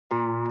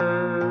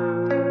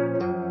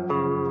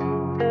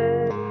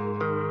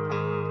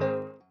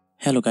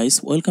Hello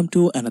guys, welcome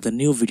to another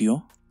new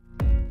video.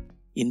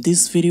 In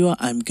this video,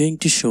 I'm going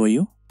to show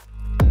you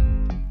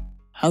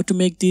how to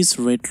make this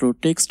retro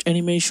text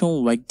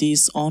animation like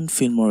this on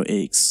Filmora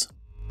X.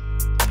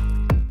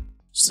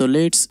 So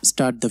let's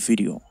start the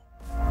video.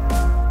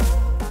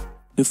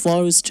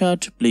 Before we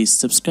start, please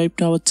subscribe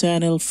to our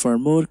channel for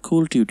more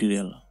cool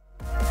tutorial.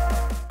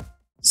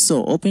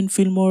 So open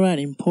Filmora and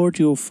import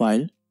your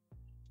file.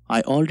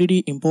 I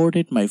already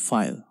imported my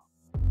file.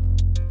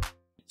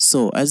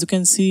 So as you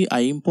can see, I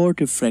import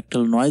a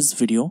fractal noise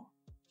video.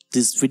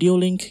 This video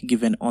link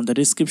given on the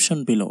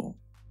description below.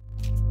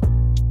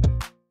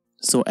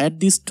 So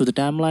add this to the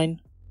timeline.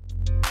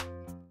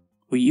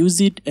 We use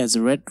it as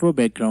a retro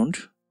background.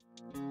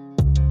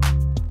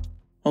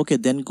 Okay,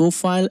 then go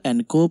file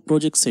and go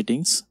project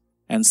settings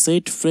and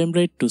set frame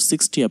rate to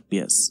 60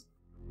 fps.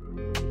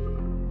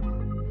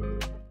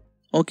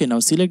 Okay, now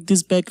select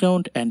this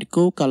background and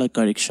go color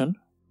correction.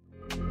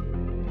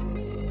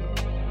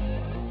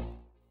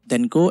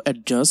 Then go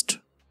adjust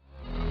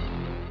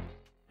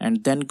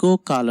and then go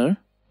color,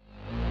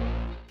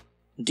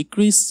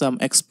 decrease some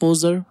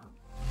exposure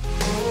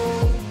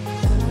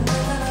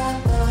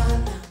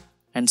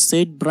and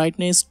set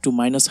brightness to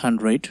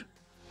 -100.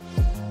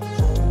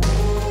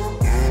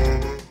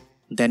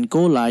 Then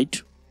go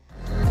light,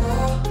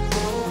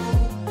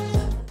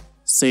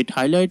 set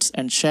highlights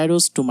and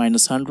shadows to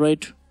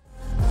 -100,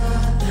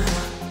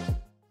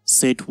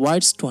 set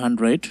whites to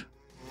 100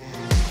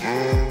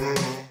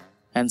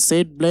 and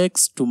set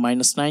blacks to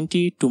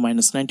 -90 to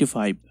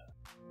 -95.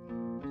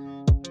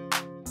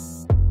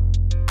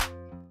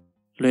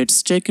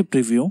 Let's check a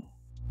preview.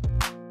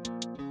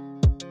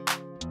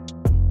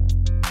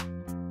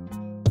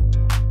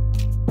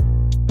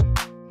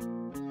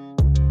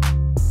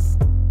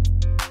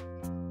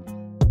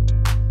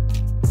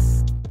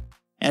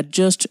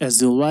 Adjust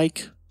as you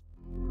like.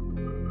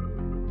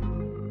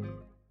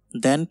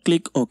 Then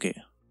click OK.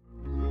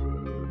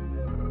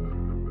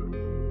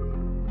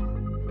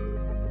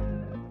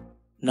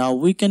 Now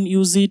we can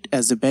use it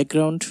as a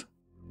background.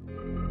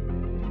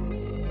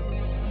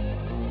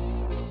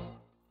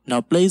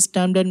 Now place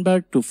timeline bar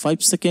to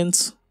 5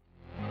 seconds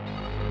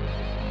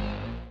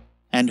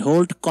and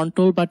hold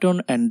Ctrl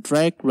button and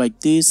drag like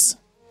this.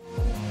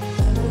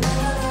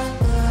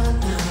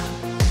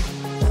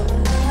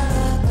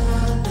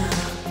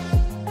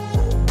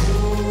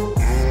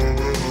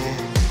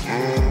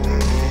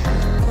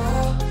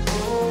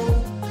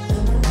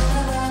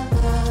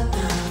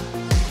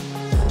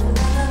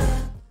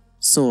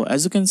 So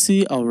as you can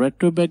see, our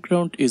retro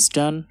background is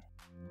done.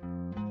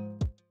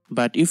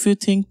 But if you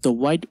think the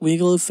white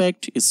wiggle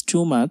effect is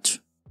too much,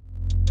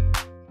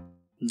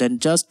 then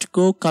just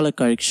go color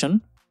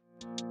correction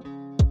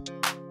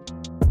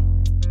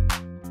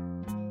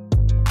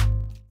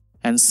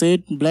and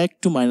set black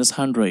to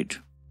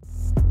 -100.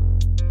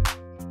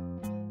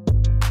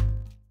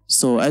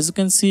 So as you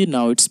can see,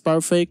 now it's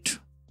perfect.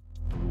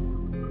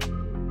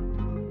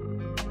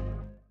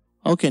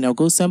 Okay, now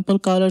go sample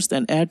colors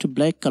and add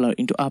black color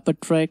into upper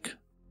track.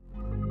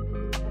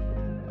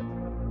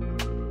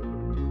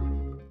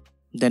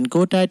 Then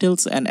go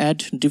titles and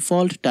add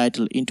default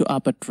title into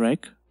upper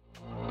track.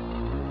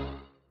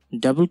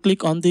 Double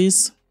click on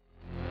this.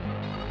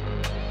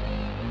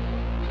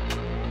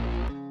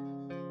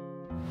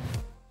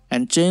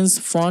 And change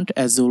font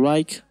as you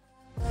like.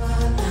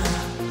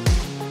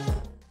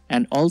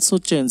 And also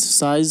change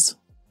size.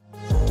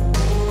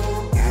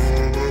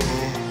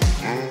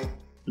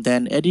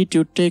 Then edit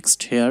your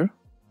text here.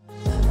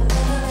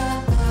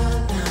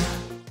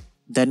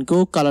 Then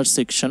go color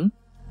section.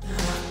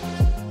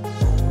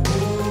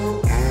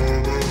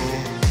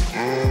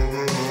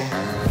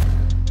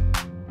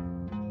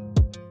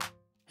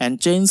 And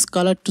change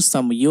color to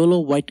some yellow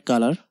white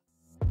color.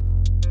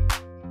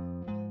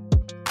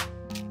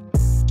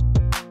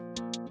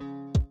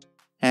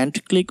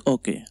 And click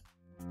OK.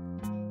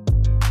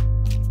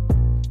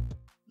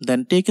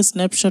 Then take a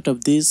snapshot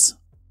of this.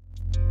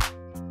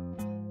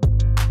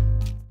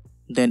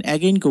 Then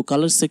again go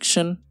color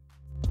section.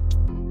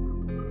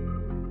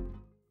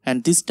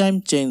 And this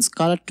time change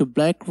color to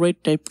black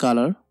red type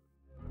color.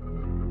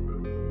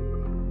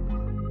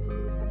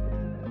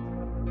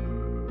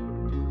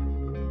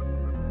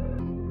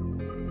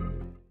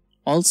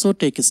 Also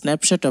take a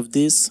snapshot of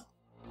this.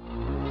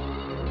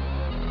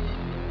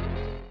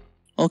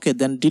 Okay,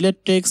 then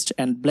delete text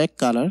and black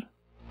color.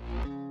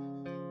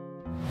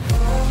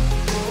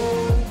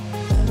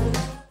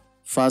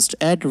 First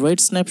add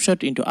red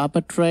snapshot into upper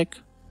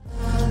track.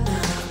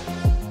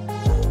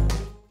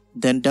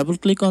 Then double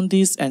click on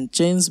this and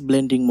change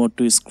blending mode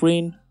to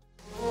screen.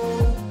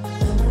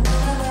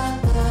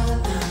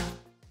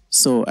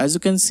 So as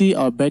you can see,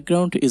 our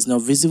background is now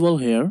visible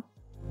here.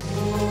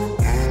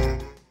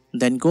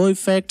 Then go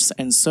effects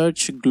and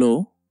search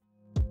glow.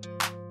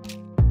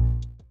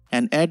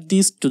 And add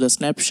this to the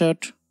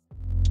snapshot.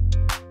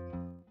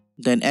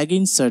 Then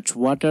again search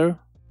water.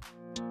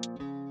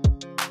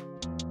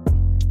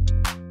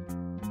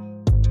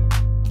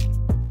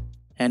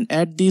 And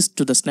add this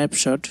to the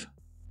snapshot.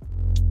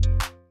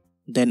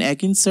 Then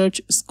again search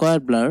square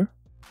blur.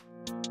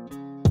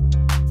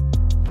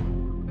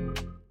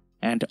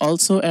 and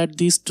also add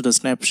this to the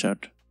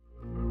snapshot.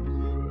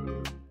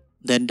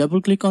 Then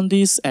double click on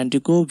this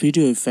and go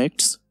video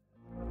effects.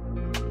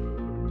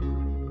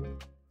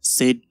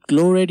 Set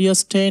glow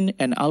radius 10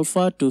 and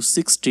alpha to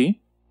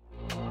 60.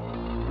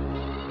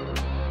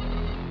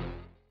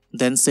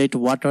 Then set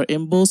water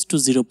emboss to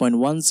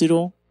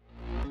 0.10.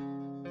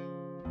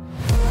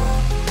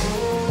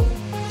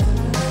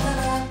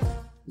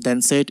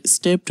 Then set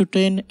step to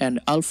 10 and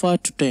alpha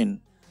to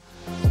 10.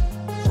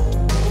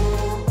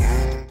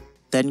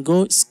 Then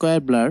go square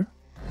blur.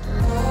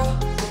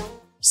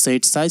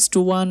 Set size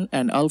to 1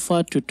 and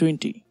alpha to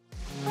 20.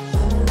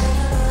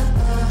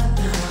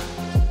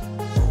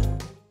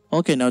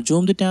 Okay, now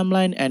zoom the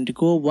timeline and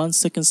go 1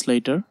 second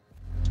later.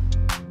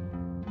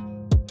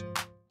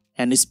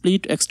 And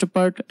split extra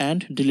part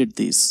and delete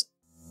this.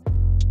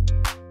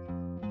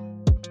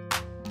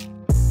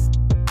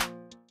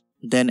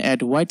 Then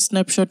add white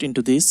snapshot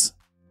into this.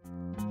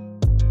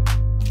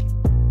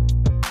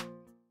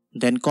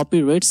 Then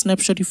copy red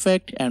snapshot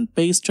effect and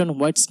paste on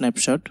white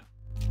snapshot.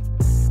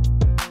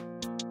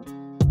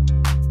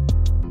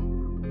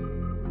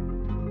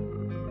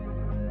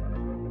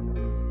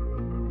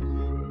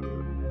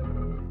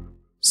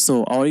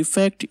 So our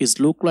effect is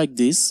look like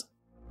this.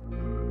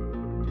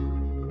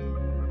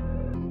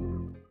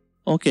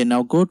 Okay,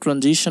 now go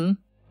transition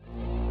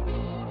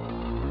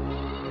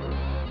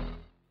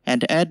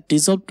and add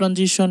dissolve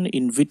transition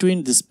in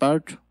between this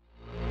part.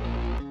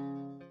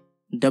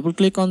 Double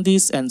click on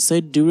this and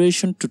set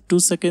duration to 2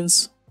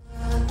 seconds.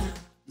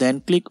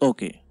 Then click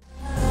OK.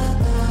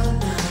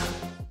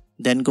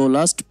 Then go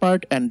last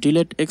part and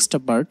delete extra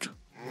part.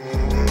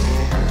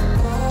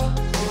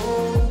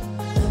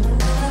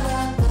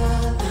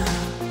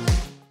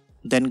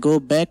 Then go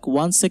back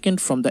 1 second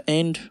from the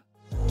end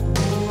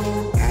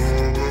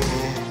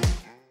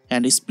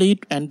and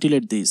split and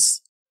delete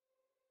this.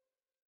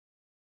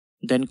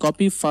 Then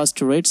copy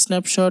first red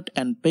snapshot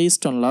and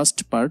paste on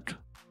last part.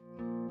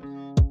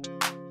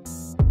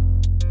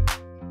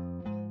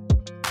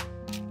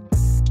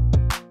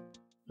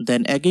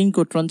 Then again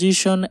go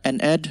transition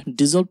and add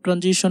dissolve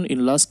transition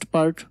in last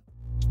part.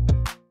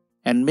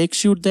 And make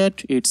sure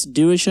that its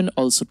duration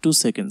also 2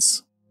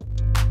 seconds.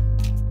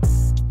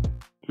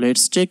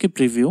 Let's take a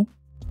preview.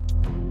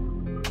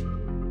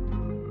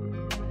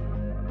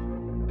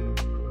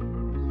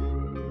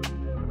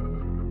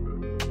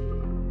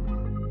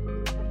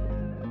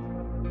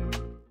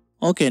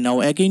 Okay, now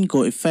again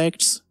go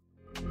effects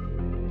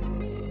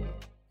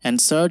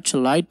and search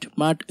light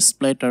matte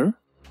splatter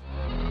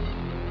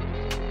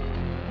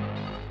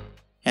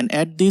and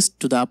add this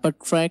to the upper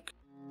track.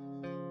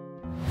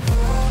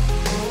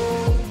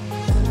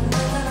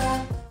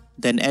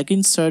 Then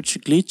again search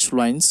glitch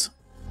lines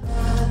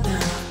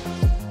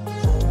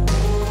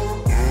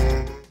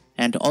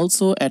and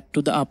also add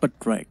to the upper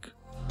track.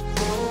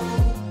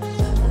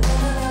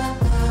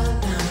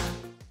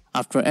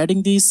 After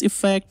adding this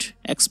effect,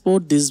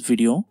 export this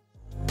video.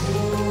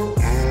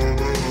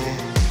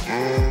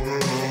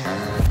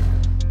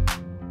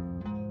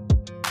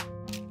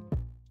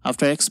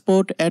 After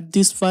export, add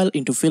this file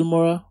into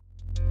Filmora.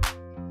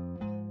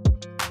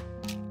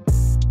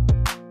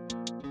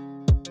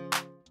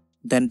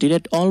 Then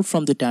delete all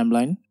from the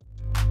timeline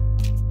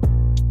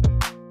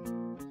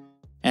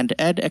and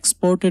add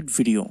exported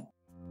video.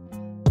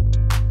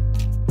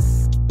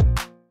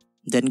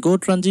 Then go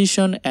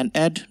transition and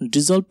add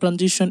dissolve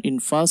transition in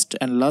first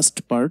and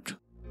last part.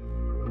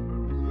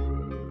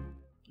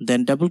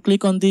 Then double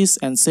click on this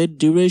and set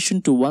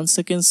duration to 1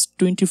 second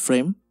 20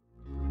 frame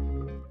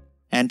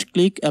and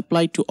click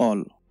apply to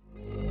all.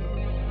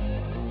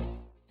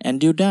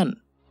 And you're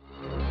done.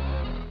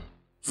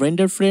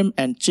 Render frame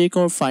and check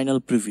our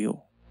final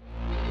preview.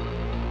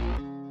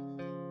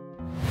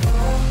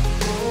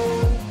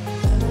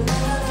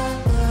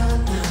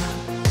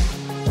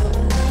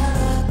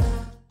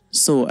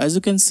 So as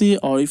you can see,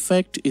 our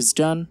effect is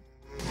done.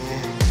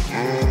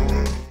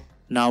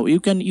 Now you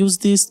can use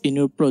this in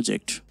your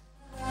project.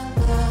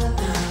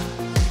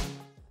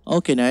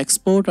 Okay, now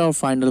export our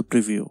final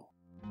preview.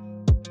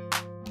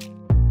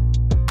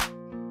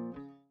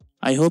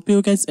 I hope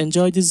you guys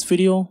enjoyed this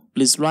video.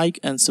 Please like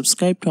and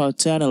subscribe to our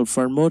channel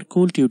for more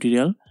cool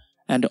tutorial,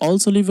 and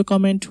also leave a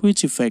comment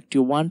which effect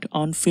you want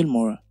on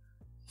Filmora.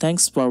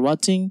 Thanks for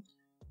watching.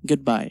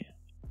 Goodbye.